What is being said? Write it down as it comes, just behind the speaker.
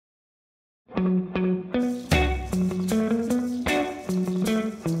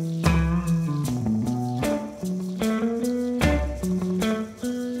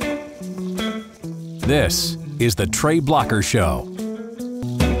This is the Trey Blocker Show.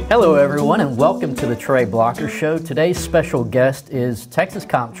 Hello, everyone, and welcome to the Trey Blocker Show. Today's special guest is Texas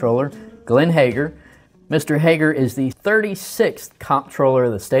Comptroller Glenn Hegar. Mr. Hegar is the 36th Comptroller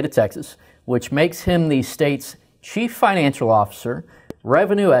of the state of Texas, which makes him the state's Chief Financial Officer,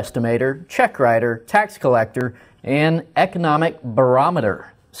 Revenue Estimator, Check Writer, Tax Collector, and Economic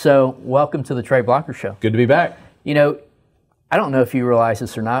Barometer. So, welcome to the Trey Blocker Show. Good to be back. You know, I don't know if you realize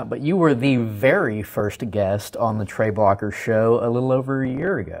this or not, but you were the very first guest on the Trey Blocker Show a little over a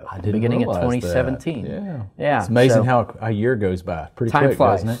year ago. I didn't beginning realize of 2017. That. Yeah. It's amazing how a year goes by. Pretty time quick,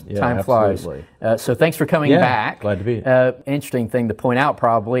 flies. doesn't it? Yeah, time absolutely. flies. So thanks for coming back. Glad to be here. Interesting thing to point out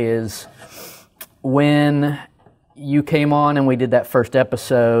probably is when you came on and we did that first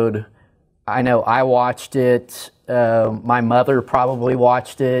episode, I know I watched it. My mother probably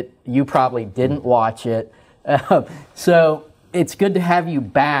watched it. You probably didn't watch it. So it's good to have you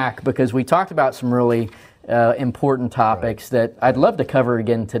back because we talked about some really important topics that I'd love to cover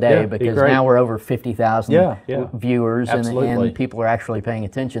again today because now we're over 50,000 viewers and people are actually paying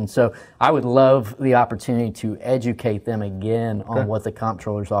attention. So I would love the opportunity to educate them again on what the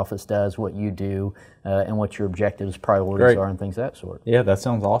Comptroller's Office does, what you do, and what your objectives, priorities are, and things of that sort. Yeah, that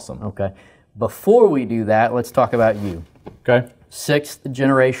sounds awesome. Okay. Before we do that, let's talk about you. Okay. Sixth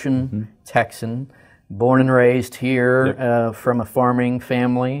generation Texan. Born and raised here from a farming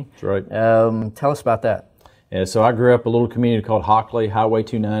family. That's right. Tell us about that. Yeah, so I grew up a little community called Hockley, Highway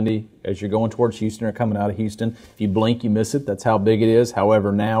 290. As you're going towards Houston or coming out of Houston, if you blink, you miss it. That's how big it is.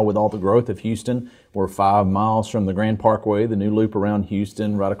 However, now with all the growth of Houston, we're 5 miles from the Grand Parkway, the new loop around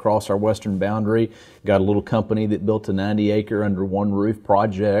Houston, right across our western boundary. Got a little company that built a 90-acre under one roof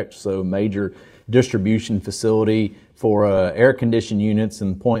project, so major distribution facility for air-conditioned units,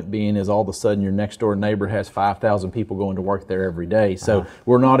 and the point being is all of a sudden your next-door neighbor has 5,000 people going to work there every day. So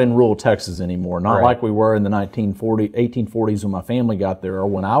we're not in rural Texas anymore, not like we were in the 1840s when my family got there or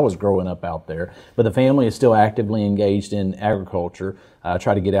when I was growing up out there. But the family is still actively engaged in agriculture. I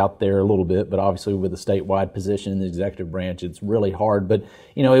try to get out there a little bit, but obviously with a statewide position in the executive branch, it's really hard. But,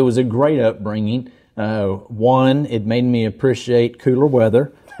 you know, it was a great upbringing. One, it made me appreciate cooler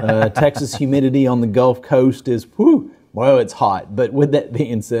weather. Texas humidity on the Gulf Coast is, well, it's hot. But with that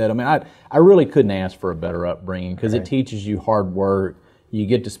being said, I mean, I really couldn't ask for a better upbringing because it teaches you hard work. You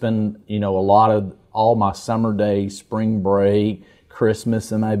get to spend, you know, a lot of all my summer days, spring break,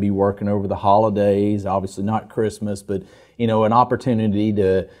 Christmas, and maybe working over the holidays. Obviously not Christmas, but, you know, an opportunity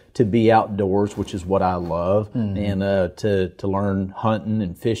to be outdoors, which is what I love, and to learn hunting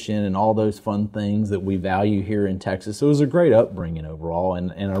and fishing and all those fun things that we value here in Texas. It was a great upbringing overall,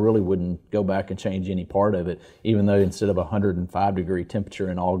 and I really wouldn't go back and change any part of it, even though instead of 105-degree temperature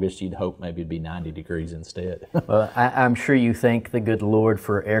in August, you'd hope maybe it'd be 90 degrees instead. Well, I'm sure you thank the good Lord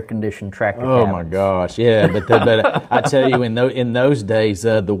for air-conditioned tractor Oh cabins. my gosh, yeah, but I tell you, in those days,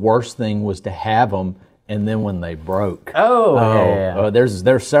 the worst thing was to have them. And then when they broke,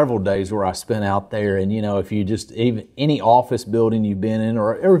 there's several days where I spent out there, and you know, if you just even any office building you've been in,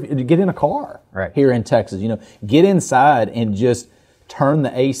 or get in a car here in Texas, you know, get inside and just turn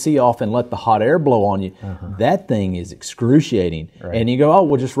the AC off and let the hot air blow on you. That thing is excruciating. And you go, oh,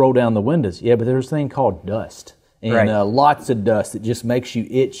 we'll just roll down the windows. Yeah, but there's a thing called dust. And lots of dust that just makes you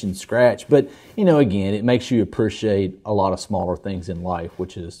itch and scratch. But, you know, again, it makes you appreciate a lot of smaller things in life,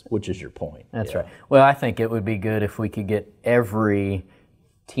 which is your point. That's right. Well, I think it would be good if we could get every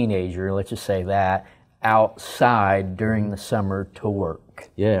teenager, let's just say that, outside during the summer to work.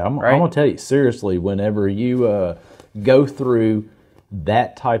 Yeah, I'm going to tell you, seriously, whenever you go through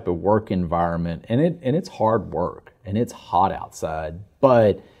that type of work environment, and it's hard work, and it's hot outside,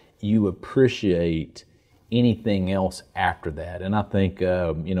 but you appreciate anything else after that. And I think, you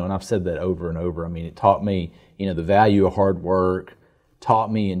know, and I've said that over and over, I mean, it taught me, you know, the value of hard work,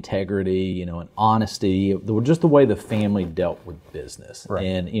 taught me integrity, you know, and honesty, just the way the family dealt with business.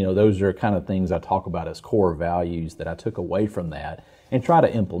 And, you know, those are kind of things I talk about as core values that I took away from that and try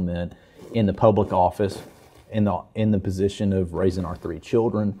to implement in the public office, in the position of raising our 3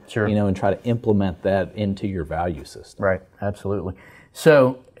 children, you know, and try to implement that into your value system. Right, absolutely.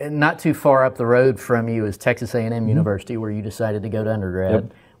 So, not too far up the road from you is Texas A&M University, where you decided to go to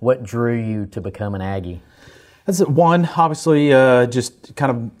undergrad. What drew you to become an Aggie? That's one, obviously, just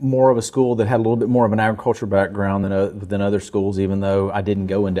kind of more of a school that had a little bit more of an agriculture background than other schools, even though I didn't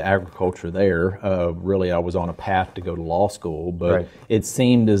go into agriculture there. Really, I was on a path to go to law school, but it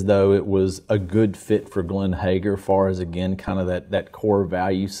seemed as though it was a good fit for Glenn Hegar, as far as, again, kind of that core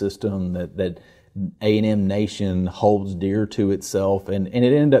value system that A&M Nation holds dear to itself, and it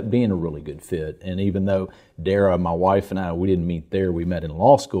ended up being a really good fit. And even though Dara, my wife, and I, we didn't meet there, we met in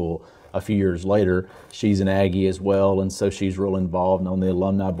law school. A few years later, she's an Aggie as well, and so she's real involved on the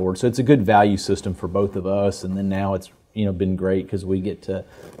alumni board. So it's a good value system for both of us. And then now it's been great because we get to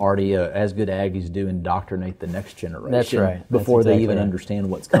already, as good Aggies do, indoctrinate the next generation. That's right. Before they even understand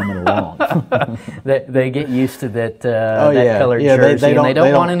what's coming along. They get used to that colored jersey, and they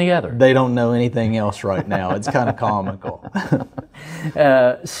don't want any other. They don't know anything else right now. It's kind of comical.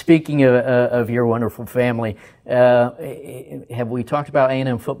 Speaking of your wonderful family, have we talked about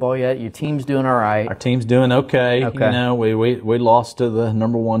A&M football yet? Your team's doing all right. Our team's doing okay. We lost to the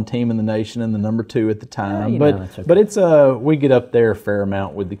number 1 team in the nation and the number 2 at the time. But it's we get up there a fair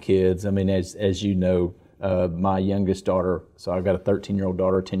amount with the kids. I mean, as you know, my youngest daughter, so I've got a 13-year-old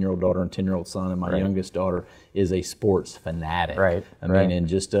daughter, a 10-year-old daughter, and a 10-year-old son, and my youngest daughter is a sports fanatic. I mean, and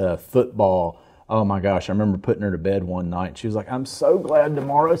just football. Oh my gosh, I remember putting her to bed one night and she was like, I'm so glad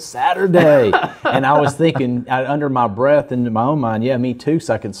tomorrow's Saturday. And I was thinking under my breath and in my own mind, yeah, me too,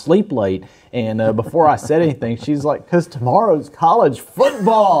 so I could sleep late. And before I said anything, she's like, because tomorrow's college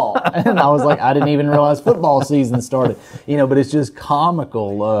football. And I was like, I didn't even realize football season started. But it's just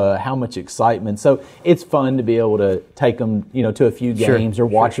comical how much excitement. So it's fun to be able to take them, to a few games or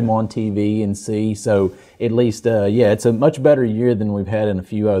watch them on TV and see. So at least, it's a much better year than we've had in a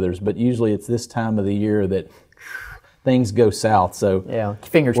few others. But usually it's this time of the year that things go south. So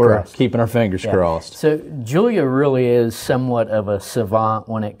fingers we're crossed. Keeping our fingers crossed. So Julia really is somewhat of a savant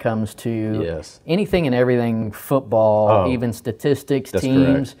when it comes to anything and everything football, even statistics,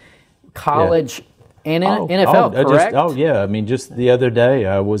 teams, college, and NFL, correct? I mean, just the other day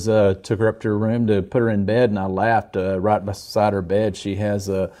I was took her up to her room to put her in bed, and I laughed. Right beside her bed, she has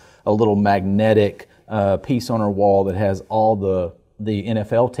a little magnetic piece on her wall that has all the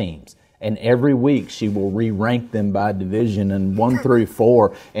NFL teams. And every week she will re-rank them by division and 1 through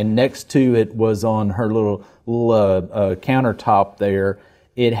 4. And next to it was on her little countertop there,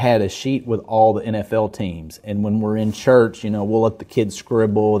 it had a sheet with all the NFL teams. And when we're in church, we'll let the kids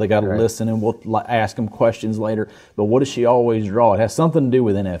scribble. They got to listen, and we'll ask them questions later. But what does she always draw? It has something to do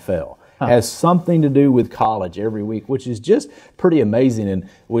with NFL. Has something to do with college every week, which is just pretty amazing. And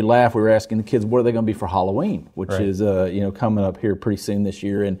we laugh. We were asking the kids, what are they going to be for Halloween, which is coming up here pretty soon this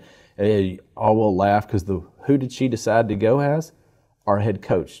year. And all will laugh because who did she decide to go as? Our head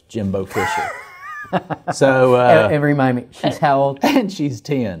coach, Jimbo Fisher. So and remind me, she's how old? And she's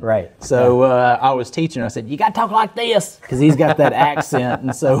 10. Right. So I was teaching her. I said, you got to talk like this, because he's got that accent.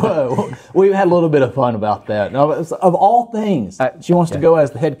 And so we had a little bit of fun about that. Now, of all things, she wants to go as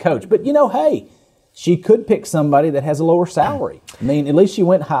the head coach. But hey, she could pick somebody that has a lower salary. I mean, at least she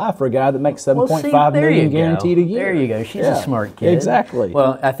went high for a guy that makes $7.5 million guaranteed a year. There you go. She's a smart kid. Exactly.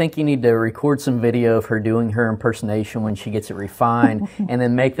 Well, I think you need to record some video of her doing her impersonation when she gets it refined, and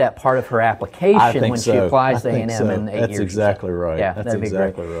then make that part of her application when she applies to A&M in 8 years. That's exactly right. Yeah, that's that'd be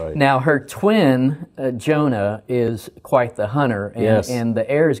exactly great. right. Now, her twin, Jonah, is quite the hunter, and the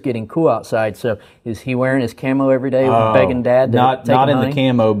air is getting cool outside. So, is he wearing his camo every day, begging Dad to take him hunting? Not in the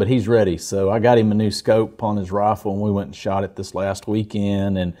camo, but he's ready. So I got him a new scope on his rifle, and we went and shot it this last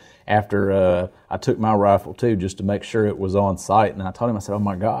weekend. And after I took my rifle too, just to make sure it was on sight, and I told him, I said, oh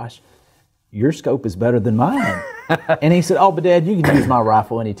my gosh, your scope is better than mine. And he said, oh, but Dad, you can use my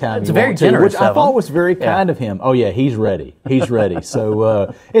rifle anytime you want to. It's very generous, which I thought was very kind of him. Oh yeah, he's ready. He's ready.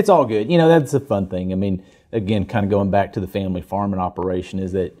 So it's all good. That's a fun thing. I mean, again, kind of going back to the family farming operation,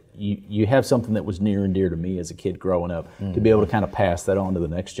 is that you have something that was near and dear to me as a kid growing up, to be able to kind of pass that on to the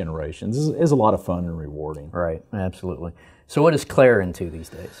next generations is a lot of fun and rewarding. Right, absolutely. So what is Claire into these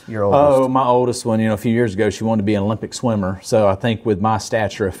days, your oldest? Oh, my oldest one, a few years ago, she wanted to be an Olympic swimmer. So I think with my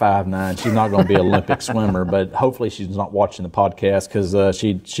stature of 5'9", she's not going to be an Olympic swimmer, but hopefully she's not watching the podcast, because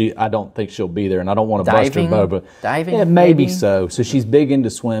I don't think she'll be there, and I don't want to bust her bubble. Diving? Yeah, maybe so. So she's big into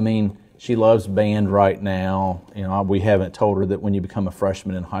swimming. She loves band right now. We haven't told her that when you become a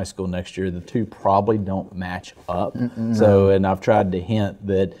freshman in high school next year, the two probably don't match up. So, and I've tried to hint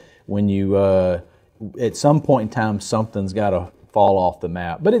that when you, at some point in time, something's got to fall off the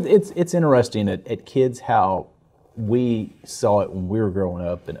map. But it's interesting at kids how we saw it when we were growing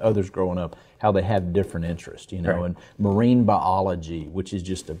up, and others growing up, how they have different interests. And marine biology, which is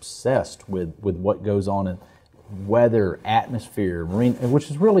just obsessed with what goes on in weather, atmosphere, marine, which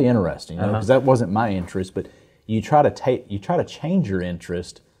is really interesting, because that wasn't my interest. But you try to change your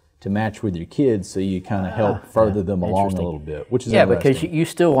interest to match with your kids, so you kind of help further them along a little bit, which is interesting. Because you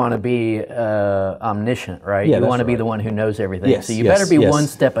still want to be omniscient, right? Yeah, you want to be right. the one who knows everything. Yes, so you yes, better be yes. one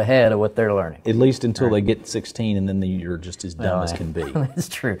step ahead of what they're learning. At least until they get 16, and then you're just as dumb as can be. That's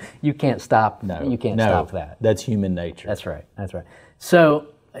true. You can't stop. No, you can't no, stop that. That's human nature. That's right. That's right.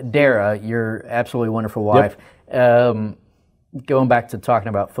 So, Dara, your absolutely wonderful wife. Going back to talking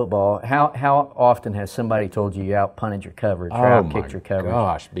about football, how often has somebody told you out-punted your coverage or out-kicked your coverage?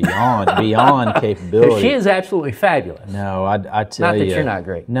 Gosh, beyond capability. She is absolutely fabulous. No, I tell you. Not that you're not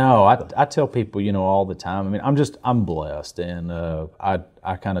great. No, I tell people, all the time. I mean, I'm blessed, and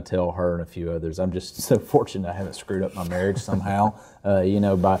I kind of tell her and a few others, I'm just so fortunate I haven't screwed up my marriage somehow,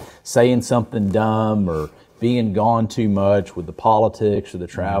 by saying something dumb or being gone too much with the politics or the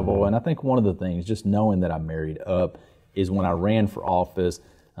travel. And I think one of the things, just knowing that I married up, is when I ran for office,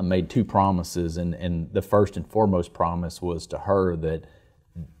 I made 2 promises, and the first and foremost promise was to her that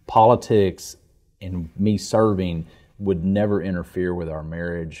politics and me serving would never interfere with our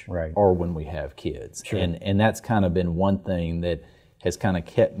marriage or when we have kids. Sure. And that's kind of been one thing that has kind of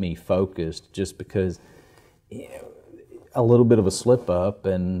kept me focused, just because a little bit of a slip up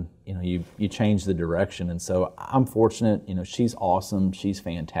and you change the direction. And so I'm fortunate, she's awesome, she's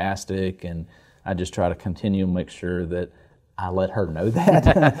fantastic, and I just try to continue to make sure that I let her know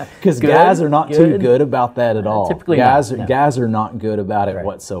that, because guys are not too good about that at all. Typically guys not, are not good about it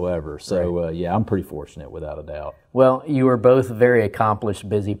whatsoever. So I'm pretty fortunate without a doubt. Well, you are both very accomplished,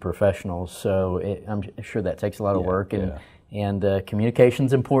 busy professionals, so I'm sure that takes a lot of work, and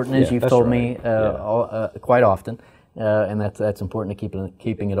communication's important, as you've told me quite often. And that's important to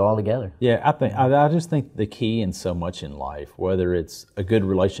keeping it all together. Yeah, I just think the key in so much in life, whether it's a good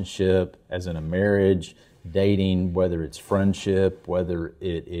relationship, as in a marriage, dating, whether it's friendship, whether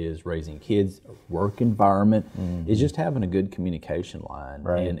it is raising kids, work environment, is just having a good communication line.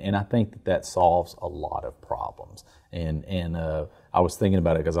 Right. And I think that solves a lot of problems. And I was thinking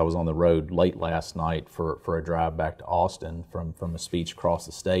about it because I was on the road late last night for a drive back to Austin from a speech across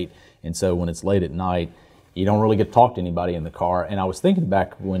the state. And so when it's late at night, you don't really get to talk to anybody in the car. And I was thinking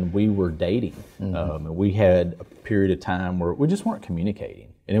back when we were dating, we had a period of time where we just weren't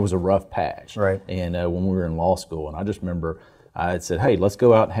communicating, and it was a rough patch. Right. And when we were in law school, and I just remember I had said, hey, let's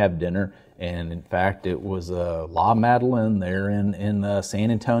go out and have dinner. And in fact, it was La Madeline there in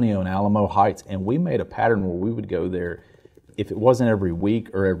San Antonio and Alamo Heights. And we made a pattern where we would go there, if it wasn't every week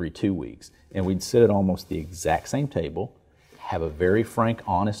or every 2 weeks, and we'd sit at almost the exact same table, have a very frank,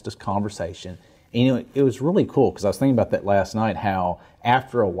 honest conversation. And it was really cool, because I was thinking about that last night, how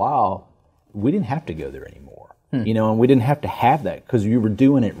after a while, we didn't have to go there anymore. And we didn't have to have that, because you were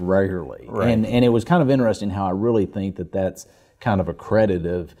doing it regularly. Right. And it was kind of interesting how I really think that that's kind of a credit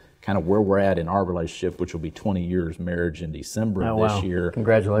of kind of where we're at in our relationship, which will be 20 years marriage in December of this year.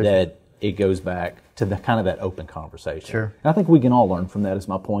 Congratulations. That it goes back to the kind of that open conversation. Sure. And I think we can all learn from that, is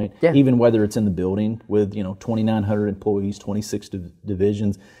my point. Yeah. Even whether it's in the building with 2,900 employees, 26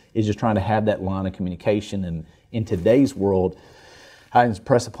 divisions, is just trying to have that line of communication. And in today's world, I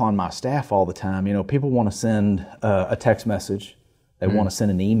impress upon my staff all the time, people want to send a text message, they want to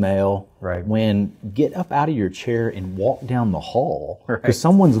send an email. Right. When get up out of your chair and walk down the hall, because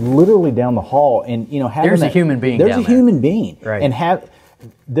someone's literally down the hall, and There's a human being There's down a there. human being, Right. and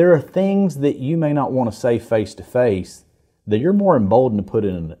there are things that you may not want to say face to face that you're more emboldened to put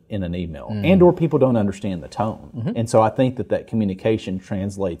in an email, and or people don't understand the tone. And so I think that communication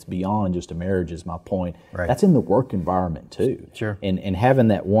translates beyond just a marriage, is my point. Right. That's in the work environment too. Sure. And having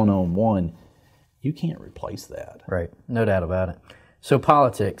that one-on-one, you can't replace that. Right, no doubt about it. So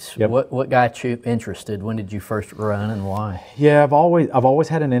politics, what got you interested? When did you first run, and why? Yeah, I've always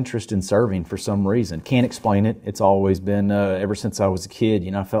had an interest in serving for some reason. Can't explain it. It's always been ever since I was a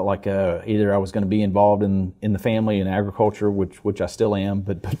kid. I felt like either I was going to be involved in the family in agriculture, which I still am,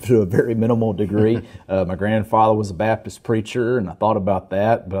 but to a very minimal degree. My grandfather was a Baptist preacher, and I thought about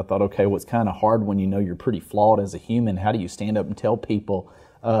that. But I thought, okay, what's kind of hard when you're pretty flawed as a human? How do you stand up and tell people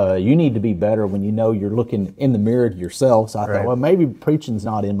you need to be better when you're looking in the mirror to yourself? So I thought, well, maybe preaching's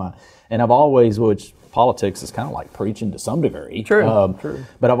not in my... And I've always, which politics is kind of like preaching to some degree. True, true.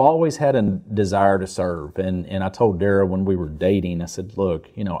 But I've always had a desire to serve. And I told Dara when we were dating, I said, look,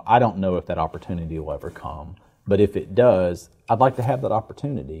 I don't know if that opportunity will ever come. But if it does, I'd like to have that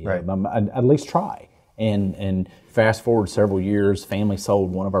opportunity. Right. I'd at least try. And fast forward several years, family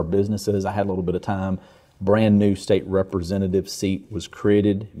sold one of our businesses. I had a little bit of time. Brand new state representative seat was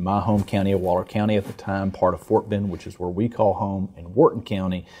created in my home county of Waller County at the time, part of Fort Bend, which is where we call home, in Wharton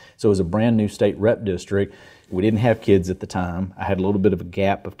County. So it was a brand new state rep district. We didn't have kids at the time. I had a little bit of a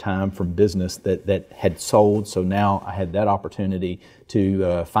gap of time from business that had sold, so now I had that opportunity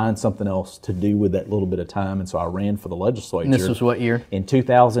to find something else to do with that little bit of time, and so I ran for the legislature. And this was what year? In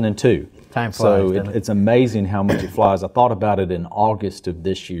 2002. Time flies, so doesn't it? It's amazing how much it flies. I thought about it in August of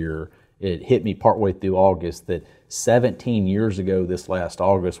this year. It hit me partway through August that 17 years ago this last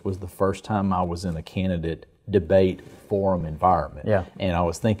August was the first time I was in a candidate debate forum environment. Yeah. And I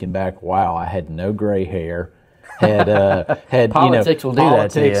was thinking back, wow, I had no gray hair. Had Politics will do that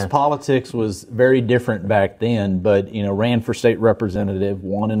to you. Politics was very different back then, but ran for state representative,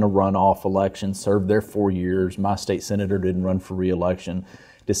 won in a runoff election, served there 4 years. My state senator didn't run for re-election,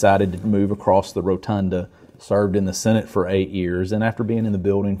 decided to move across the rotunda, served in the Senate for 8 years, and after being in the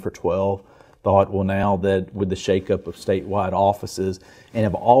building for 12, thought, well, now that with the shakeup of statewide offices, and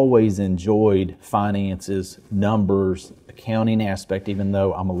have always enjoyed finances, numbers, accounting aspect, even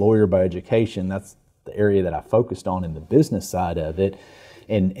though I'm a lawyer by education, that's the area that I focused on in the business side of it,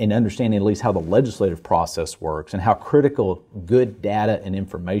 and understanding at least how the legislative process works and how critical good data and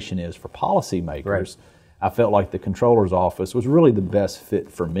information is for policymakers. Right. I felt like the Comptroller's office was really the best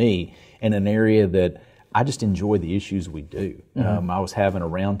fit for me in an area that I just enjoy the issues we do. I was having a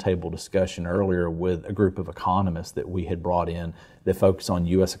roundtable discussion earlier with a group of economists that we had brought in that focus on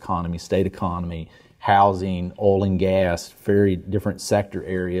U.S. economy, state economy, housing, oil and gas, very different sector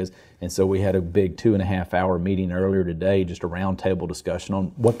areas. And so we had a big 2.5-hour meeting earlier today, just a roundtable discussion on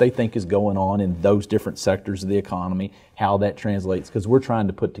what they think is going on in those different sectors of the economy, how that translates, because we're trying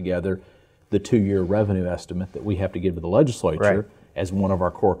to put together the 2-year revenue estimate that we have to give to the legislature as one of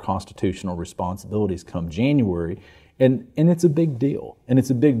our core constitutional responsibilities come January. And it's a big deal. And it's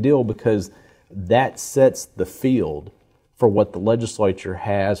a big deal because that sets the field for what the legislature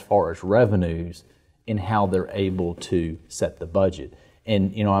has as far as revenues and how they're able to set the budget.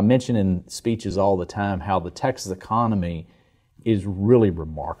 And, I mention in speeches all the time how the Texas economy is really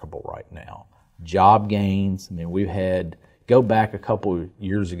remarkable right now. Job gains, we've had, go back a couple of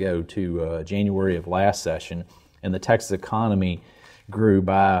years ago to January of last session, and the Texas economy grew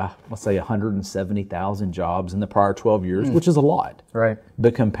by, let's say, 170,000 jobs in the prior 12 years, which is a lot. Right.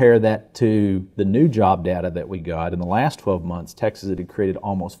 But compare that to the new job data that we got in the last 12 months, Texas had created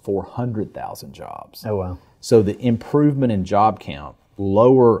almost 400,000 jobs. Oh, wow. So the improvement in job count,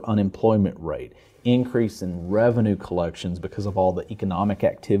 lower unemployment rate, increase in revenue collections because of all the economic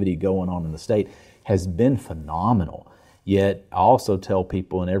activity going on in the state has been phenomenal. Yet I also tell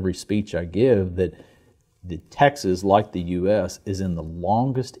people in every speech I give that Texas, like the U.S., is in the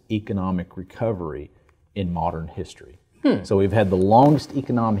longest economic recovery in modern history. So we've had the longest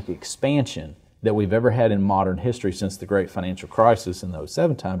economic expansion that we've ever had in modern history since the great financial crisis in the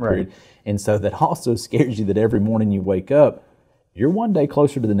 2007 time period. Right. And so that also scares you that every morning you wake up, you're one day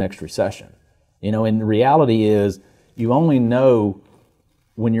closer to the next recession. And the reality is you only know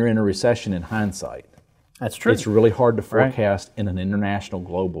when you're in a recession in hindsight. That's true. It's really hard to forecast in an international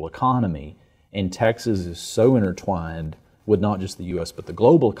global economy. And Texas is so intertwined with not just the U.S. but the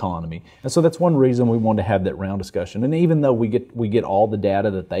global economy, and so that's one reason we wanted to have that round discussion. And even though we get all the data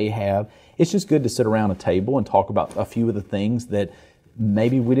that they have, it's just good to sit around a table and talk about a few of the things that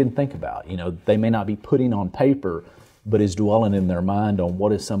maybe we didn't think about. They may not be putting on paper, but is dwelling in their mind on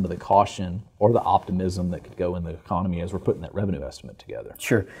what is some of the caution or the optimism that could go in the economy as we're putting that revenue estimate together.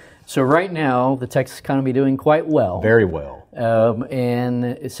 Sure. So right now, the Texas economy doing quite well. Very well. And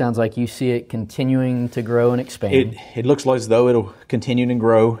it sounds like you see it continuing to grow and expand. It looks as though it'll continue to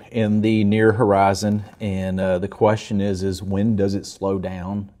grow in the near horizon. And the question is when does it slow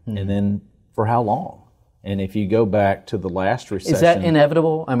down? And then for how long? And if you go back to the last recession... Is that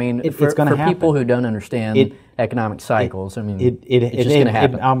inevitable? It's going to happen. For people who don't understand economic cycles, it's just going to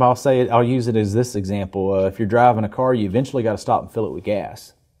happen. I'll use it as this example. If you're driving a car, you eventually got to stop and fill it with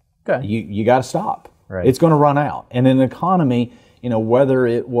gas. Okay. You got to stop. Right. It's going to run out. And in an economy, whether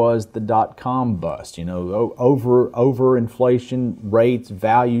it was the .com bust, over inflation rates,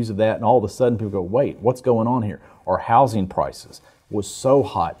 values of that, and all of a sudden people go, wait, what's going on here? Or housing prices was so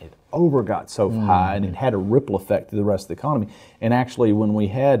hot, it got so high, and it had a ripple effect to the rest of the economy. And actually, when we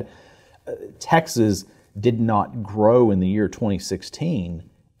had Texas did not grow in the year 2016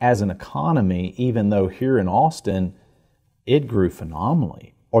 as an economy, even though here in Austin, it grew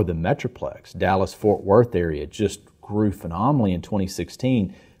phenomenally. Or the Metroplex, Dallas-Fort Worth area just grew phenomenally in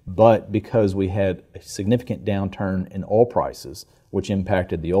 2016, but because we had a significant downturn in oil prices, which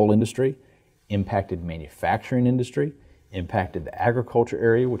impacted the oil industry, impacted manufacturing industry, impacted the agriculture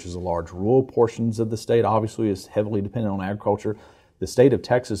area, which is a large rural portions of the state, obviously is heavily dependent on agriculture. the state of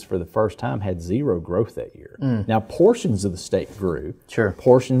Texas for the first time had zero growth that year. Now, portions of the state grew. Sure.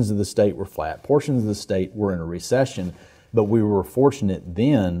 Portions of the state were flat. Portions of the state were in a recession, but we were fortunate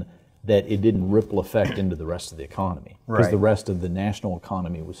then that it didn't ripple effect into the rest of the economy, because the rest of the national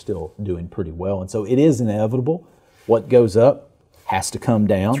economy was still doing pretty well. And so it is inevitable. What goes up has to come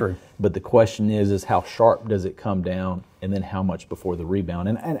down. True. But the question is how sharp does it come down, and then how much before the rebound?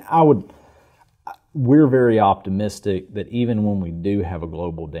 And we're very optimistic that even when we do have a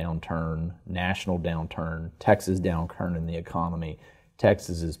global downturn, national downturn, Texas downturn in the economy,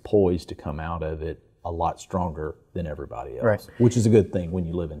 Texas is poised to come out of it a lot stronger than everybody else, which is a good thing when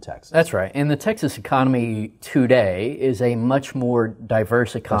you live in Texas. That's right. And the Texas economy today is a much more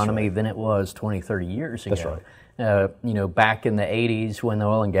diverse economy than it was 20, 30 years ago. That's right. Back in the 80s when the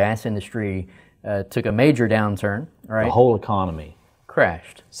oil and gas industry took a major downturn, right? The whole economy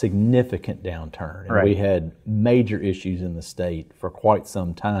crashed. Significant downturn. And we had major issues in the state for quite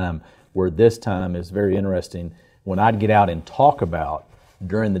some time, where this time is very interesting. When I'd get out and talk about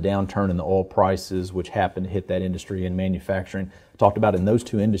during the downturn in the oil prices, which happened to hit that industry in manufacturing, talked about in those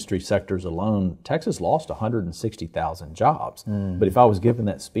two industry sectors alone, Texas lost 160,000 jobs. But if I was giving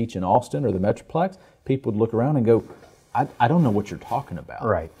that speech in Austin or the Metroplex, people would look around and go, I don't know what you're talking about.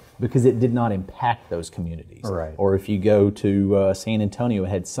 Right. Because it did not impact those communities. Right. Or if you go to San Antonio, it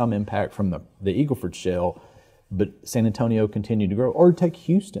had some impact from the Eagle Ford Shale, but San Antonio continued to grow. Or take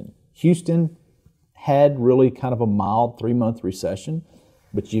Houston. Houston had really kind of a mild 3-month recession,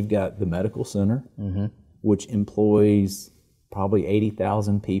 but you've got the medical center, which employs probably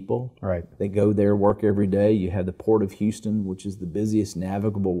 80,000 people. Right. They go there, work every day. You have the Port of Houston, which is the busiest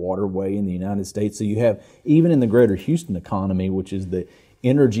navigable waterway in the United States. So you have, even in the greater Houston economy, which is the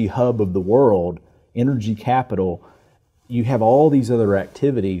energy hub of the world, energy capital, you have all these other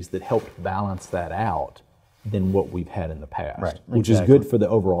activities that help balance that out than what we've had in the past, which is good for the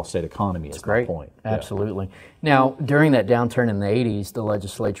overall state economy. Is my point. Absolutely. Now, during that downturn in the 80s, the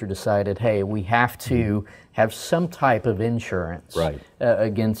legislature decided, hey, we have to have some type of insurance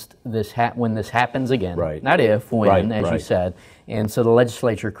against this when this happens again. Not if, when, as you said. And so the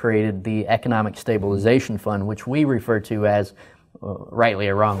legislature created the Economic Stabilization Fund, which we refer to as, rightly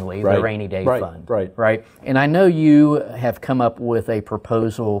or wrongly, the Rainy Day Fund. Right. And I know you have come up with a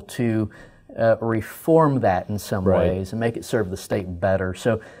proposal to reform that in some ways and make it serve the state better.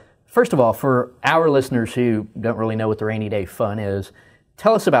 So first of all, for our listeners who don't really know what the Rainy Day Fund is,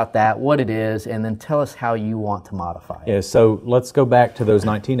 tell us about that, what it is, and then tell us how you want to modify it. Yeah, so let's go back to those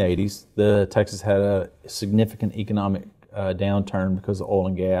 1980s. Texas had a significant economic downturn because of oil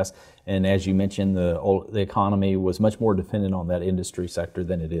and gas, and as you mentioned, the economy was much more dependent on that industry sector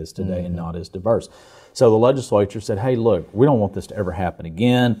than it is today and not as diverse. So the legislature said, hey, look, we don't want this to ever happen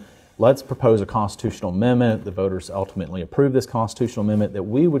again. Let's propose a constitutional amendment. The voters ultimately approved this constitutional amendment that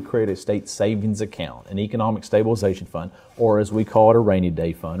we would create a state savings account, an economic stabilization fund, or as we call it, a rainy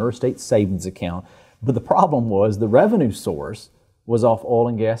day fund, or a state savings account. But the problem was the revenue source was off oil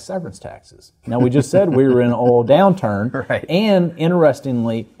and gas severance taxes. Now, we just said we were in an oil downturn, and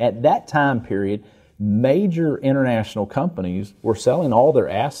interestingly, at that time period, major international companies were selling all their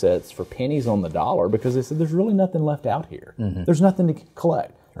assets for pennies on the dollar because they said there's really nothing left out here. There's nothing to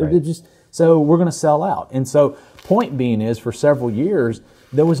collect. So we're going to sell out. And so point being is, for several years,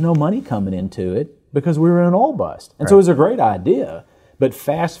 there was no money coming into it because we were in an oil bust. And so it was a great idea. But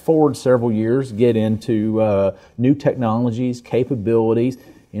fast forward several years, get into new technologies, capabilities.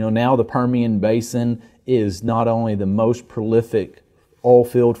 Now the Permian Basin is not only the most prolific oil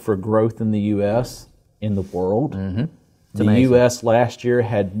field for growth in the U.S., in the world. The U.S. last year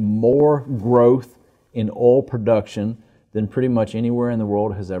had more growth in oil production than pretty much anywhere in the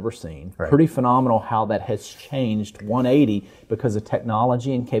world has ever seen. Pretty phenomenal how that has changed 180 because of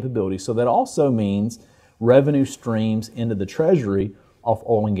technology and capability. So that also means revenue streams into the Treasury off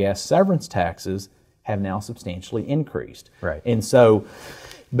oil and gas severance taxes have now substantially increased. And so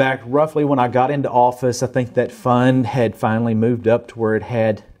back roughly when I got into office, I think that fund had finally moved up to where it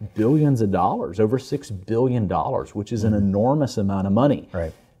had billions of dollars, over $6 billion, which is an enormous amount of money.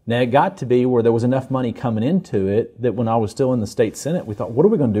 Now, it got to be where there was enough money coming into it that when I was still in the state Senate, we thought, what are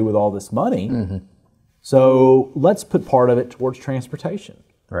we going to do with all this money? So let's put part of it towards transportation.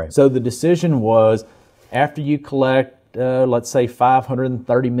 So the decision was, after you collect, let's say,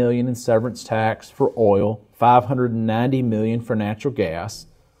 $530 million in severance tax for oil, $590 million for natural gas,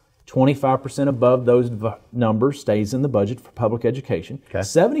 25% above those numbers stays in the budget for public education.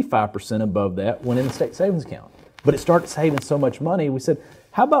 75% above that went in the state savings account. But it started saving so much money, we said,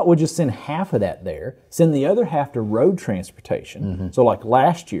 how about we just send half of that there, send the other half to road transportation. So like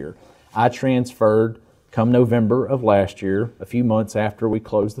last year, I transferred come November of last year, a few months after we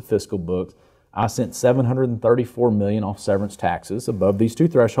closed the fiscal books, I sent $734 million off severance taxes above these two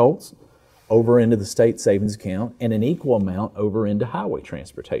thresholds over into the state savings account and an equal amount over into highway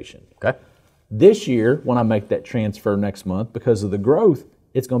transportation. Okay. This year, when I make that transfer next month, because of the growth,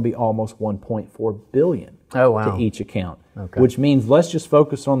 it's going to be almost $1.4 billion to each account, which means let's just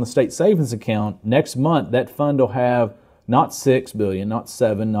focus on the state savings account. Next month, that fund will have not $6 billion, not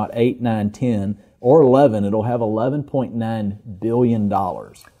 7, not 8, 9, 10, or 11. It'll have $11.9 billion.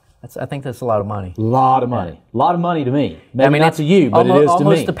 I think that's a lot of money. A lot of money. A lot of money to me. Maybe not to you, but it is to me.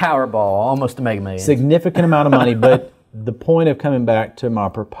 Almost a Powerball, almost a Mega Millions. Significant amount of money, but the point of coming back to my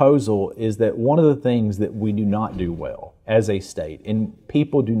proposal is that one of the things that we do not do well as a state, and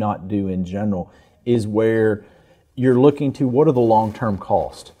people do not do in general, is where you're looking to what are the long-term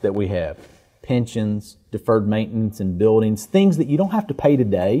costs that we have. Pensions, deferred maintenance and buildings, things that you don't have to pay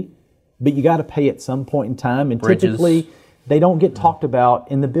today, but you got to pay at some point in time. And Bridges. Typically, they don't get talked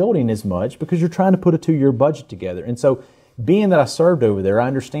about in the building as much because you're trying to put a 2-year budget together. And so being that I served over there, I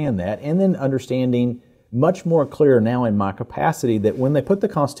understand that. And then understanding much more clear now in my capacity that when they put the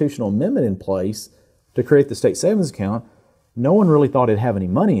constitutional amendment in place to create the state savings account, no one really thought it'd have any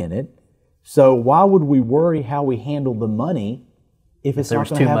money in it. So why would we worry how we handle the money if it's not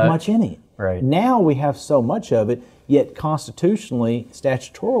going to have much in it? Right. Now we have so much of it, yet constitutionally,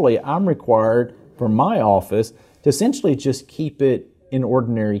 statutorily, I'm required from my office to essentially just keep it in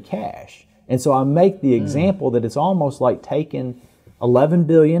ordinary cash. And so I make the example that it's almost like taking $11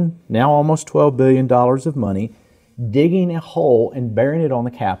 billion, now almost $12 billion of money, digging a hole and burying it on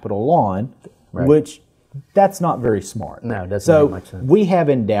the Capitol lawn, which that's not very smart. No, it doesn't make much sense. We have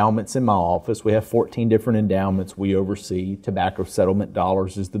endowments in my office. We have 14 different endowments we oversee. Tobacco settlement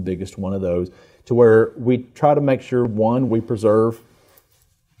dollars is the biggest one of those, to where we try to make sure, one, we preserve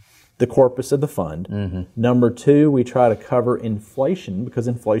the corpus of the fund. Mm-hmm. Number two, we try to cover inflation because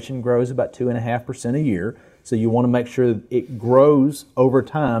inflation grows about 2.5% a year. So you want to make sure that it grows over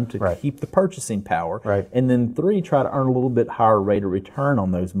time to keep the purchasing power. Right. And then three, try to earn a little bit higher rate of return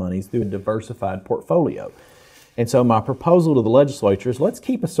on those monies through a diversified portfolio. And so my proposal to the legislature is let's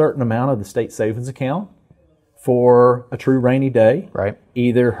keep a certain amount of the state savings account for a true rainy day. Right.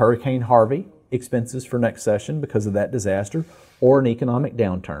 Either Hurricane Harvey expenses for next session because of that disaster or an economic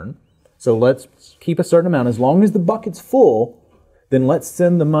downturn. So let's keep a certain amount. As long as the bucket's full, then let's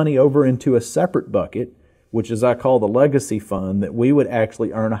send the money over into a separate bucket, which is I call the legacy fund, that we would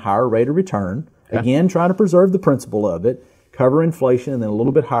actually earn a higher rate of return. Okay. Again, trying to preserve the principle of it, cover inflation, and then a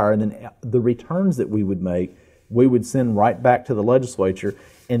little bit higher. And then the returns that we would make, we would send right back to the legislature,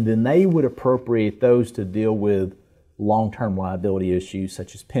 and then they would appropriate those to deal with long-term liability issues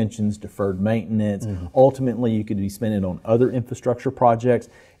such as pensions, deferred maintenance. Mm-hmm. Ultimately, you could be spending on other infrastructure projects.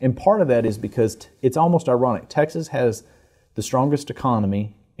 And part of that is because it's almost ironic. Texas has the strongest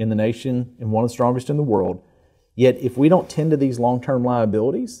economy in the nation and one of the strongest in the world. Yet if we don't tend to these long-term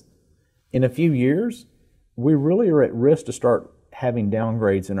liabilities, in a few years, we really are at risk to start having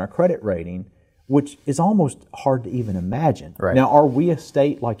downgrades in our credit rating, which is almost hard to even imagine. Right. Now, are we a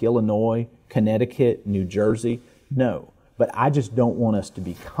state like Illinois, Connecticut, New Jersey? No. But I just don't want us to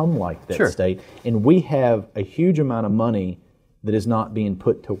become like that state. And we have a huge amount of money that is not being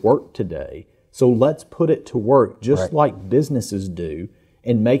put to work today. So let's put it to work just like businesses do,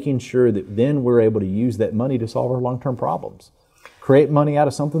 and making sure that then we're able to use that money to solve our long-term problems. Create money out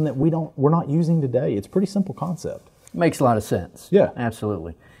of something that we're not using today. It's a pretty simple concept. Makes a lot of sense. Yeah.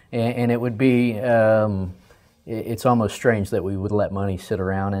 Absolutely. And it would be, it's almost strange that we would let money sit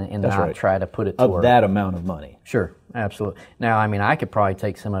around and not try to put it to work. Of that amount of money. Sure, absolutely. Now, I mean, I could probably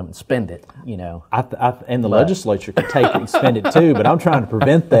take some of it and spend it, you know. And the legislature could take it and spend it too, but I'm trying to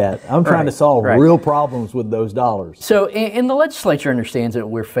prevent that. I'm trying to solve real problems with those dollars. So, and the legislature understands that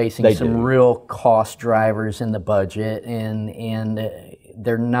we're facing real cost drivers in the budget, and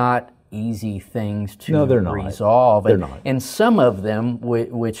they're not easy things to resolve. They're not. And some of them,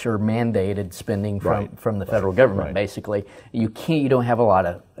 which are mandated spending from the federal government, basically, you don't have a lot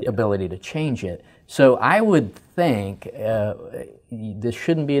of ability to change it. So I would think this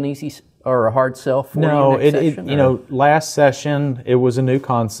shouldn't be an easy or a hard sell for you next session? Last session it was a new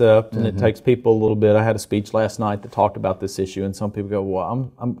concept, and it takes people a little bit. I had a speech last night that talked about this issue, and some people go,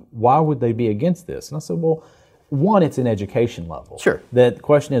 "Well, why would they be against this?" And I said, "Well, one, it's an education level. Sure. The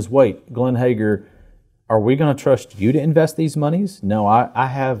question is, wait, Glenn Hegar, are we going to trust you to invest these monies? No, I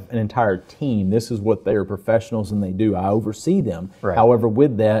have an entire team. This is what they are professionals and they do. I oversee them. Right. However,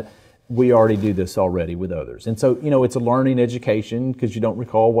 with that, we already do this already with others. And so, it's a learning education because you don't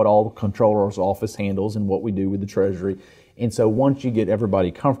recall what all the controller's office handles and what we do with the Treasury. And so once you get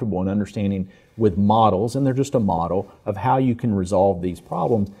everybody comfortable in understanding with models, and they're just a model of how you can resolve these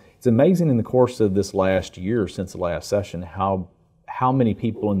problems. It's amazing in the course of this last year, since the last session, how many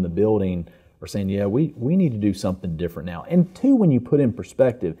people in the building are saying, yeah, we need to do something different now. And two, when you put in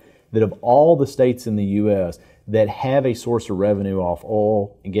perspective that of all the states in the U.S. that have a source of revenue off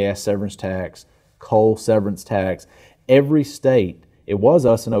oil and gas severance tax, coal severance tax, every state, it was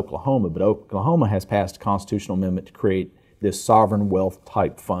us in Oklahoma, but Oklahoma has passed a constitutional amendment to create this sovereign wealth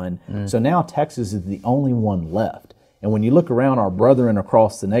type fund. So now Texas is the only one left. And when you look around our brethren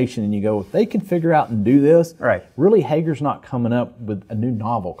across the nation and you go, if they can figure out and do this, really Hegar's not coming up with a new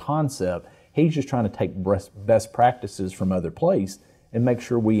novel concept. He's just trying to take best practices from other places and make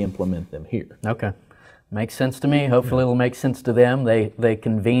sure we implement them here. Okay. Makes sense to me. Hopefully it'll make sense to them. They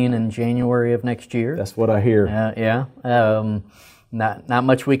convene in January of next year. That's what I hear. Not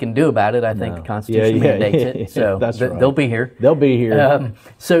much we can do about it. I think the Constitution mandates it. So they'll be here. They'll be here.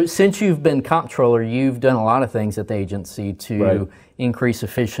 So since you've been comptroller, you've done a lot of things at the agency to increase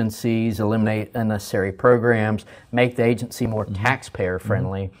efficiencies, eliminate unnecessary programs, make the agency more taxpayer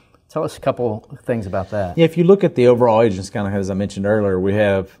friendly. Tell us a couple things about that. Yeah, if you look at the overall agency, kind of as I mentioned earlier, we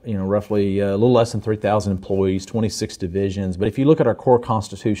have roughly a little less than 3,000 employees, 26 divisions. But if you look at our core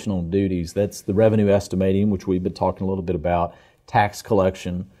constitutional duties, that's the revenue estimating, which we've been talking a little bit about, tax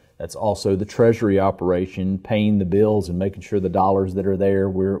collection. That's also the treasury operation, paying the bills and making sure the dollars that are there,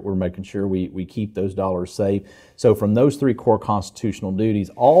 we're making sure we keep those dollars safe. So from those three core constitutional duties,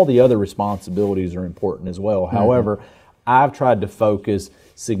 all the other responsibilities are important as well. However, I've tried to focus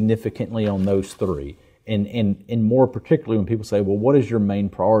significantly on those three. And more particularly when people say, well, what is your main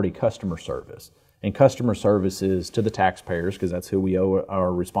priority? Customer service. And customer service is to the taxpayers, because that's who we owe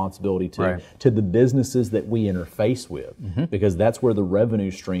our responsibility to the businesses that we interface with, because that's where the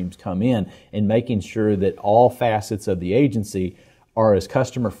revenue streams come in, and making sure that all facets of the agency are as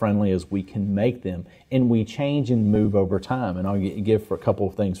customer friendly as we can make them, and we change and move over time. And I'll give for a couple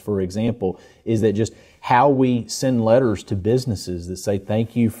of things. For example, is that just how we send letters to businesses that say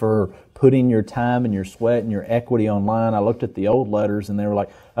thank you for putting your time and your sweat and your equity online. I looked at the old letters and they were like,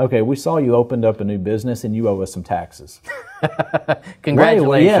 okay, we saw you opened up a new business and you owe us some taxes. Congratulations.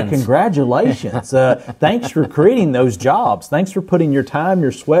 Well, yeah, congratulations. Thanks for creating those jobs. Thanks for putting your time,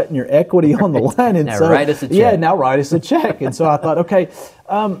 your sweat, and your equity on the line. And now write us a check. Yeah, now write us a check. And so I thought, okay,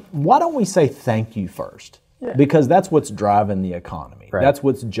 why don't we say thank you first? Because that's what's driving the economy. That's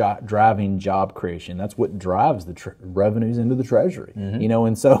what's driving job creation. That's what drives the revenues into the treasury.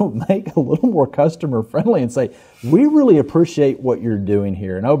 And so make a little more customer friendly and say, we really appreciate what you're doing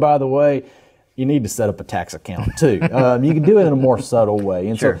here. And oh, by the way, you need to set up a tax account too. You can do it in a more subtle way.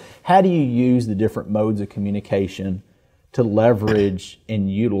 And so how do you use the different modes of communication to leverage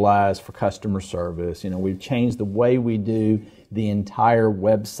and utilize for customer service? We've changed the way we do the entire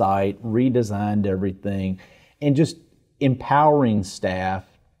website, redesigned everything, and just empowering staff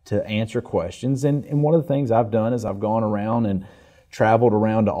to answer questions. And one of the things I've done is I've gone around and traveled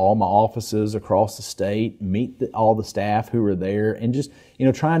around to all my offices across the state, meet all the staff who are there, and just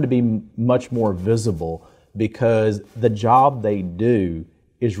trying to be much more visible, because the job they do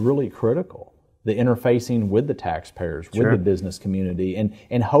is really critical. The interfacing with the taxpayers, with the business community,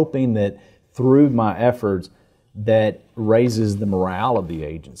 and hoping that through my efforts that raises the morale of the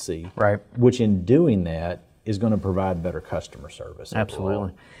agency, which in doing that is going to provide better customer service. Absolutely.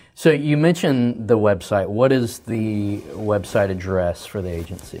 Overall. So you mentioned the website. What is the website address for the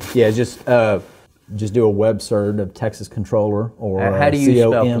agency? Yeah, just do a web search of Texas Comptroller, or how do you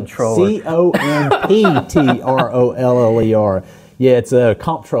spell controller? Comptroller. Yeah, it's a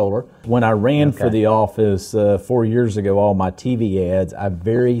comptroller. When I ran for the office 4 years ago, all my TV ads, I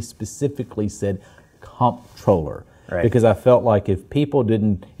very specifically said comptroller. Because I felt like if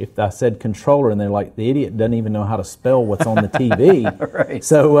I said controller and they're like, the idiot doesn't even know how to spell what's on the TV.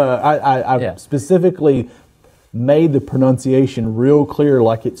 So I specifically made the pronunciation real clear,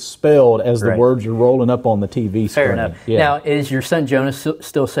 like it's spelled as the words are rolling up on the TV screen. Fair enough. Now, is your son Jonas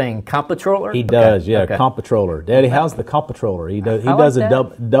still saying comptroller? He does, comptroller. Daddy, how's the comptroller? He does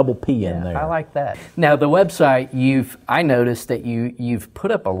a double P in there. I like that. Now, the website, I noticed that you've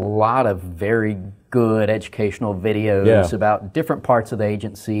put up a lot of very good educational videos about different parts of the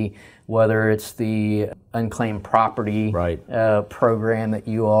agency, whether it's the unclaimed property program that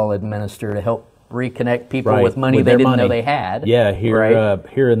you all administer to help reconnect people with money they didn't know they had. Yeah,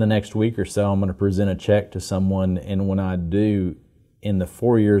 here in the next week or so, I'm going to present a check to someone, and when I do, in the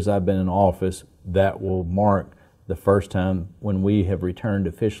 4 years I've been in office, that will mark the first time when we have returned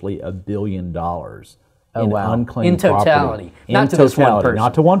officially $1 billion. In totality, not to this one person.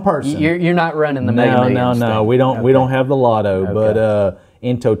 Not to one person. You're not running the Mega Millions. No. We don't have the lotto, but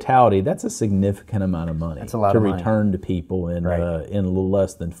in totality, that's a significant amount of money That's a lot to of money. return to people in a little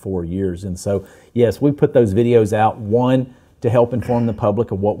less than 4 years. And so, yes, we put those videos out, one, to help inform the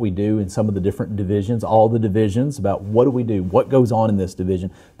public of what we do in some of the different divisions, all the divisions, about what do we do, what goes on in this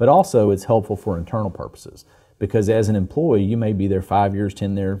division, but also it's helpful for internal purposes. Because as an employee, you may be there 5 years,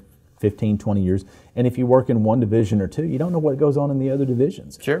 10 there, 15, 20 years, and if you work in one division or two, you don't know what goes on in the other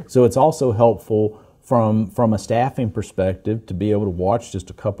divisions. Sure. So it's also helpful from a staffing perspective to be able to watch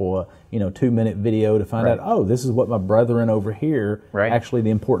just a couple of 2-minute video to find out, oh, this is what my brethren over here, actually the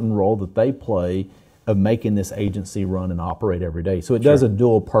important role that they play of making this agency run and operate every day. So it does a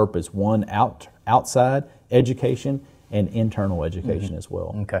dual purpose, one outside education and internal education as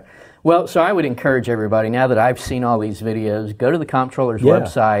well. Okay. Well, so I would encourage everybody, now that I've seen all these videos, go to the Comptroller's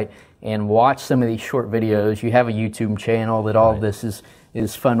website and watch some of these short videos. You have a YouTube channel that all of this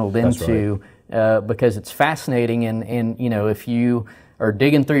is funneled into because it's fascinating. And if you are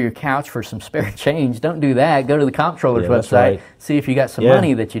digging through your couch for some spare change, don't do that. Go to the Comptroller's website, see if you got some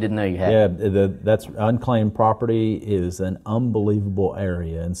money that you didn't know you had. Yeah, that's unclaimed property is an unbelievable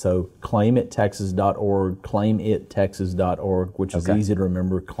area. And so claimittexas.org, claimittexas.org, which is easy to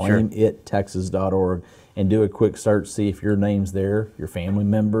remember, claimittexas.org, and do a quick search, see if your name's there, your family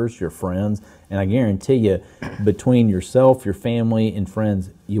members, your friends, and I guarantee you, between yourself, your family, and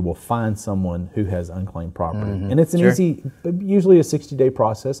friends, you will find someone who has unclaimed property. And it's an easy, usually a 60-day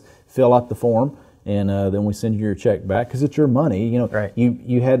process. Fill out the form, and then we send you your check back because it's your money.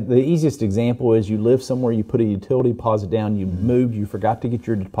 You had the easiest example is you live somewhere, you put a utility deposit down, you moved, you forgot to get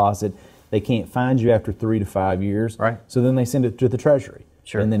your deposit. They can't find you after 3 to 5 years. So then they send it to the Treasury.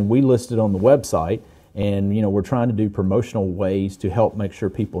 And then we list it on the website. And we're trying to do promotional ways to help make sure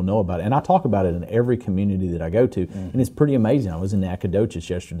people know about it. And I talk about it in every community that I go to, and it's pretty amazing. I was in Nacogdoches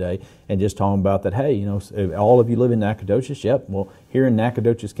yesterday and just talking about that. Hey, all of you live in Nacogdoches. Yep. Well, here in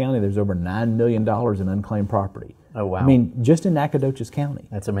Nacogdoches County, there's over $9 million in unclaimed property. Oh wow! I mean, just in Nacogdoches County,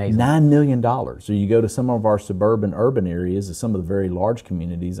 that's amazing. $9 million. So you go to some of our suburban, urban areas, some of the very large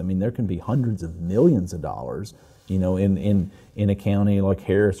communities. I mean, there can be hundreds of millions of dollars. In a county like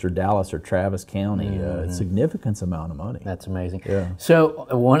Harris or Dallas or Travis County, significant amount of money. That's amazing. Yeah. So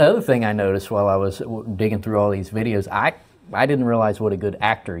one other thing I noticed while I was digging through all these videos, I didn't realize what a good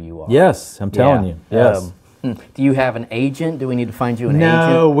actor you are. Yes, I'm telling you. Yes. Do you have an agent? Do we need to find you an agent?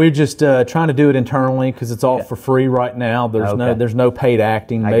 No, we're just trying to do it internally because it's all for free right now. There's no paid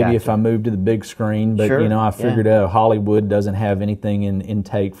acting. Maybe if I move to the big screen, but I figured Hollywood doesn't have anything in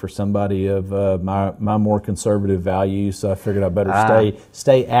intake for somebody of my more conservative values. So I figured I better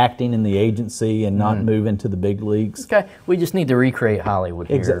stay acting in the agency and not move into the big leagues. Okay, we just need to recreate Hollywood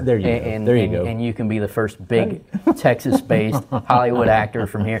here. There you go. And you can be the first big Texas-based Hollywood actor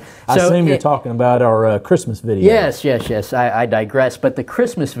from here. I assume you're talking about our Christmas videos. Yes. I digress. But the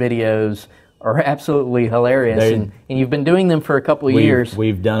Christmas videos are absolutely hilarious, and you've been doing them for a couple of years.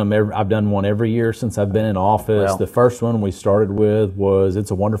 We've done them. I've done one every year since I've been in office. Well, the first one we started with was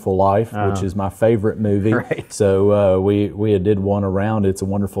 "It's a Wonderful Life," which is my favorite movie. So we did one around "It's a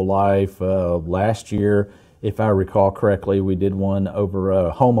Wonderful Life" last year, if I recall correctly. We did one over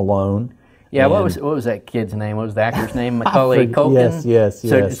Home Alone. Yeah, what was that kid's name? What was the actor's name? Macaulay Culkin. Yes.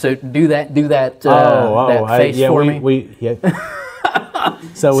 So do that that face for me.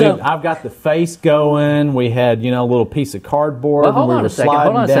 I've got the face going. We had a little piece of cardboard. Well, hold on a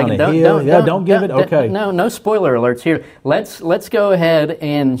second. Don't give it. Okay. No spoiler alerts here. Let's go ahead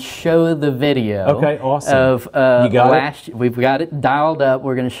and show the video. Okay, awesome. Of you got it? We've got it dialed up.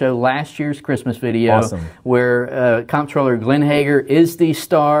 We're going to show last year's Christmas video, where Comptroller Glenn Hegar is the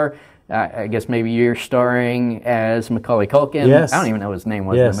star. I guess maybe you're starring as Macaulay Culkin. Yes. I don't even know what his name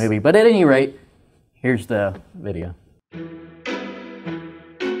was in the movie. But at any rate, here's the video.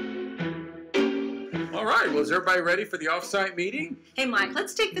 All right, well, is everybody ready for the off-site meeting? Hey, Mike,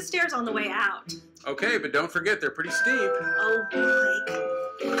 let's take the stairs on the way out. Okay, but don't forget, they're pretty steep. Oh,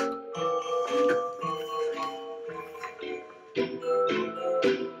 Mike.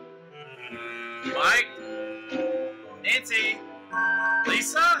 Mike? Nancy?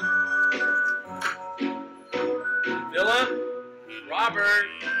 Lisa? Philip? Robert?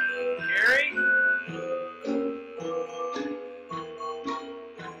 Gary?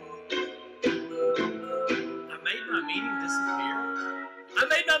 I made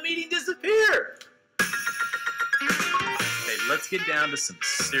my meeting disappear. Okay, let's get down to some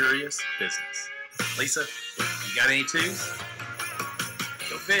serious business. Lisa, you got any twos?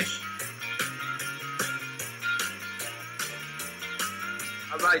 Go fish.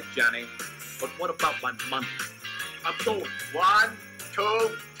 All right, Johnny, but what about my money? I'm going 1,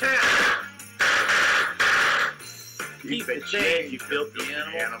 2, 10. Keep the change, you filthy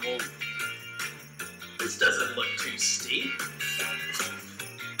animal. This doesn't look too steep.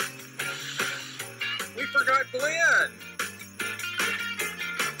 We forgot Glenn.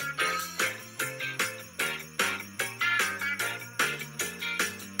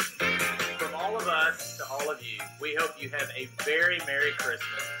 From all of us to all of you, we hope you have a very Merry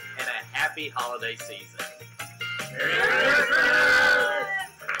Christmas and a happy holiday season. Merry Christmas!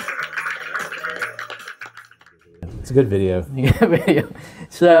 It's a good video.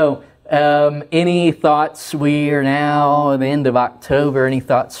 So, any thoughts? We are now at the end of October. Any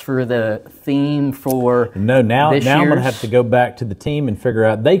thoughts for the theme for No, now I'm going to year's? have to go back to the team and figure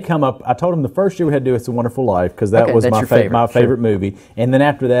out. They come up. I told them the first year we had to do It's a Wonderful Life because that Okay, was that's my your favorite, my favorite sure. movie. And then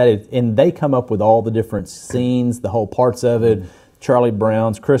after that, and they come up with all the different scenes, the whole parts of it. Charlie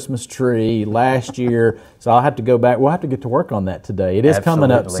Brown's Christmas tree last year. So I'll have to go back. We'll have to get to work on that today. It is coming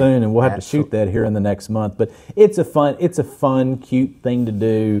up Absolutely. soon, and we'll have to shoot that here in the next month. But it's a fun, cute thing to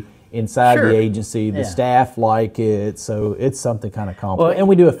do inside Sure. the agency. The Yeah. staff like it, so it's something kind of complicated. Well, and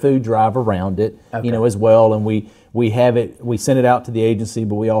we do a food drive around it, as well. And we have it. We send it out to the agency,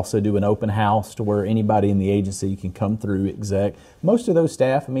 but we also do an open house to where anybody in the agency can come through. Exec. Most of those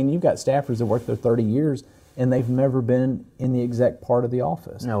staff. I mean, you've got staffers that work there 30 years. And they've never been in the exec part of the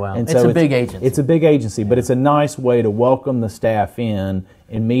office. Oh, wow. And It's so a big agency. It's a big agency, but it's a nice way to welcome the staff in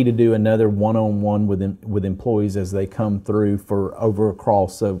and me to do another one-on-one with employees as they come through for over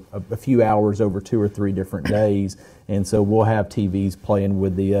across a few hours over 2 or 3 different days. And so we'll have TVs playing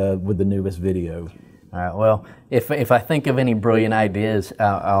with the newest video. All right. Well, if I think of any brilliant ideas,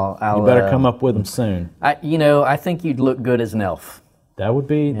 I'll You better come up with them soon. I think you'd look good as an elf. That would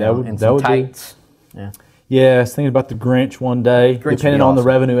be In that some would tights. Yeah. be. Yeah, I was thinking about the Grinch one day, Grinch would depending be on the awesome.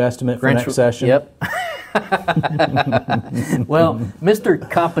 revenue estimate for Grinch next session. Yep. Well, Mr.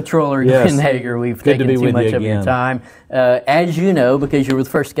 Comptroller Yes. Glenn Hegar, we've Good to taken be too with you much of your again. time. As you know, because you were the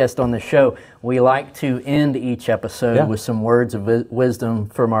first guest on the show, we like to end each episode with some words of wisdom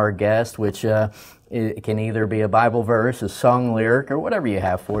from our guest, which it can either be a Bible verse, a song lyric, or whatever you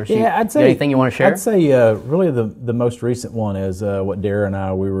have for us. Yeah, I'd say. Anything you want to share? I'd say really the most recent one is what Dara and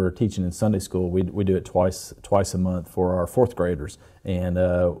I we were teaching in Sunday school. We do it twice a month for our 4th graders. And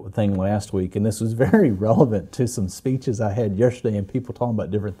thing last week, and this was very relevant to some speeches I had yesterday, and people talking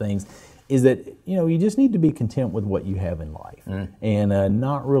about different things. Is that you just need to be content with what you have in life, and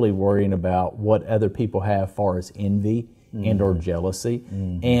not really worrying about what other people have, far as envy and or jealousy.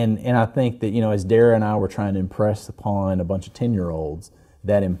 And I think that as Dara and I were trying to impress upon a bunch of 10-year-olds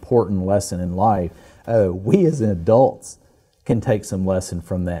that important lesson in life, we as adults can take some lesson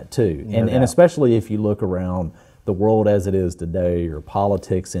from that too. And especially if you look around the world as it is today, or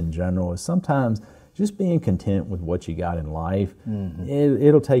politics in general, is sometimes just being content with what you got in life.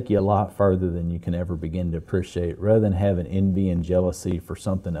 It'll take you a lot further than you can ever begin to appreciate, rather than having envy and jealousy for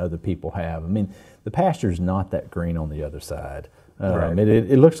something other people have. I mean, the pasture's not that green on the other side. Right.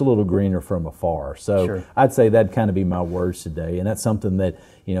 It looks a little greener from afar. So Sure. I'd say that'd kind of be my words today. And that's something that,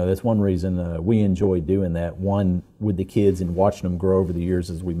 that's one reason we enjoy doing that, one, with the kids and watching them grow over the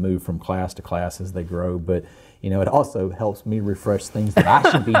years as we move from class to class as they grow. But, it also helps me refresh things that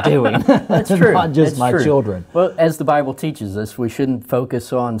I should be doing. That's true. Not just That's my true. children. Well, as the Bible teaches us, we shouldn't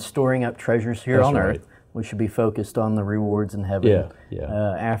focus on storing up treasures here That's on right. earth. We should be focused on the rewards in heaven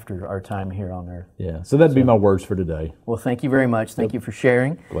Yeah. after our time here on earth. Yeah. So that'd be my words for today. Well, thank you very much. Thank you for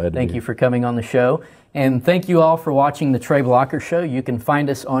sharing. Glad to Thank be you here. for coming on the show. And thank you all for watching The Trey Blocker Show. You can find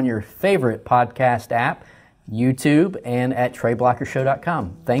us on your favorite podcast app, YouTube, and at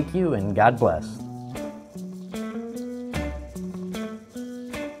TreyBlockerShow.com. Thank you, and God bless.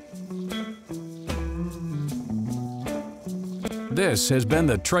 This has been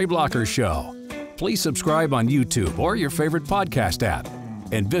The Trey Blocker Show. Please subscribe on YouTube or your favorite podcast app,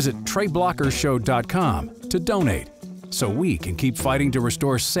 and visit TreyBlockerShow.com to donate so we can keep fighting to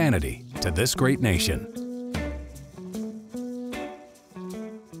restore sanity to this great nation.